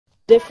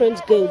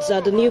different goods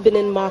at the new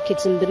Benin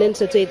markets in Benin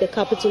City, the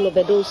capital of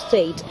Edo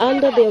State,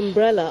 under the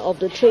umbrella of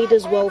the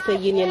Traders Welfare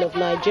Union of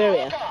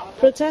Nigeria,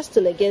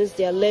 protesting against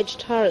the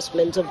alleged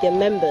harassment of their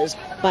members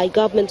by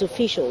government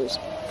officials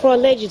for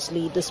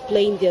allegedly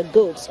displaying their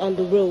goods on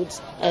the roads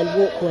and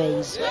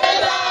walkways.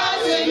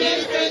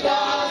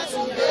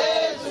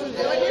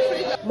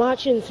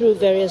 Marching through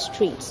various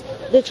streets,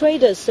 the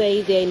traders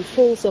say they are in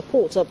full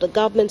support of the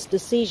government's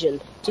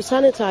decision to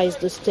sanitize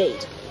the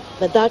state,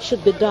 but that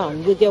should be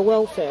done with their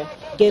welfare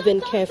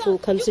given careful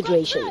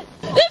consideration.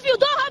 If you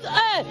don't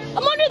have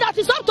money that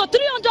is up to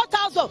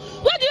 300,000,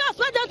 where do you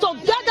expect them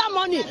to get that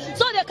money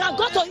so they can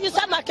go to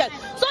inside market?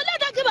 So let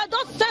them give us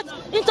those state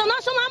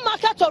international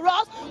market to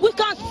us. We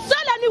can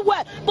sell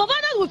anywhere,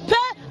 provided we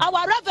pay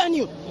our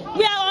revenue.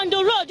 We are on the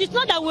road. It's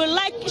not that we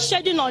like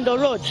shedding on the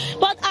road,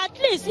 but at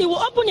least it will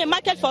open a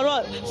market for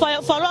us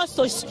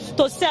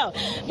to sell.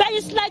 But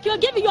it's like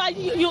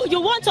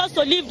you want us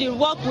to leave the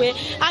walkway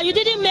and you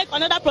didn't make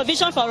another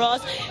provision for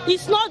us.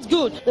 It's not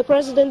good. The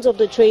president of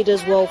the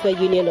Traders Welfare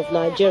Union of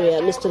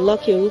Nigeria, Mr.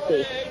 Lucky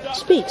Rupe,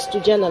 speaks to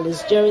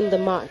journalists during the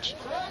march.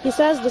 He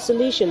says the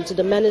solution to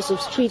the menace of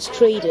street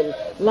trading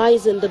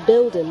lies in the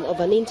building of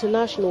an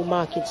international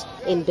market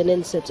in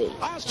Benin City.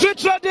 Street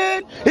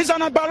trading is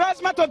an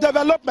embarrassment of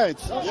development.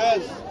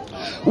 Yes.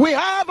 We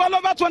have all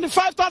over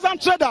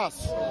 25,000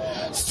 traders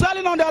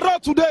selling on the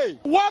road today.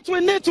 What we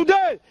need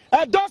today,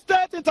 Edo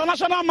State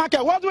International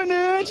Market. What do we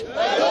need?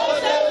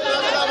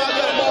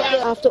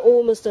 After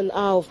almost an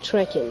hour of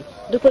trekking,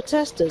 the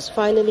protesters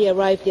finally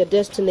arrived at their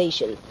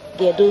destination,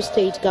 the Edo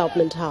State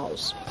Government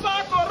House.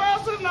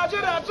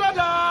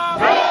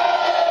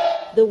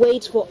 They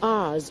wait for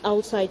hours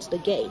outside the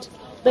gate,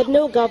 but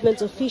no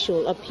government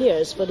official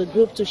appears for the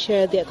group to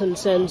share their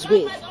concerns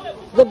with.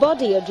 The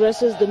body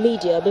addresses the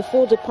media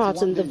before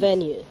departing the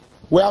venue.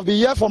 We have been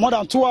here for more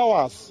than 2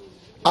 hours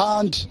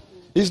and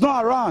he's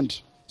not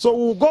around. So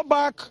we'll go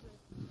back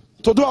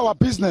to do our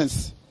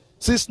business.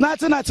 Since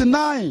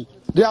 1999,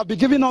 they have been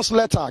giving us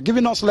letter.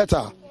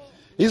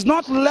 It's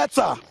not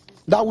letter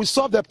that will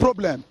solve the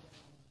problem.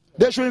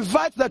 They should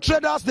invite the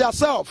traders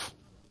themselves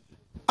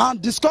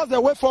and discuss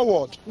their way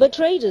forward. The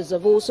traders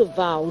have also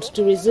vowed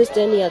to resist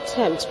any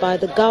attempt by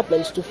the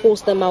government to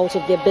force them out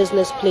of their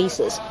business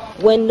places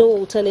when no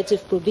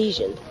alternative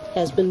provision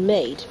has been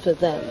made for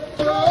them.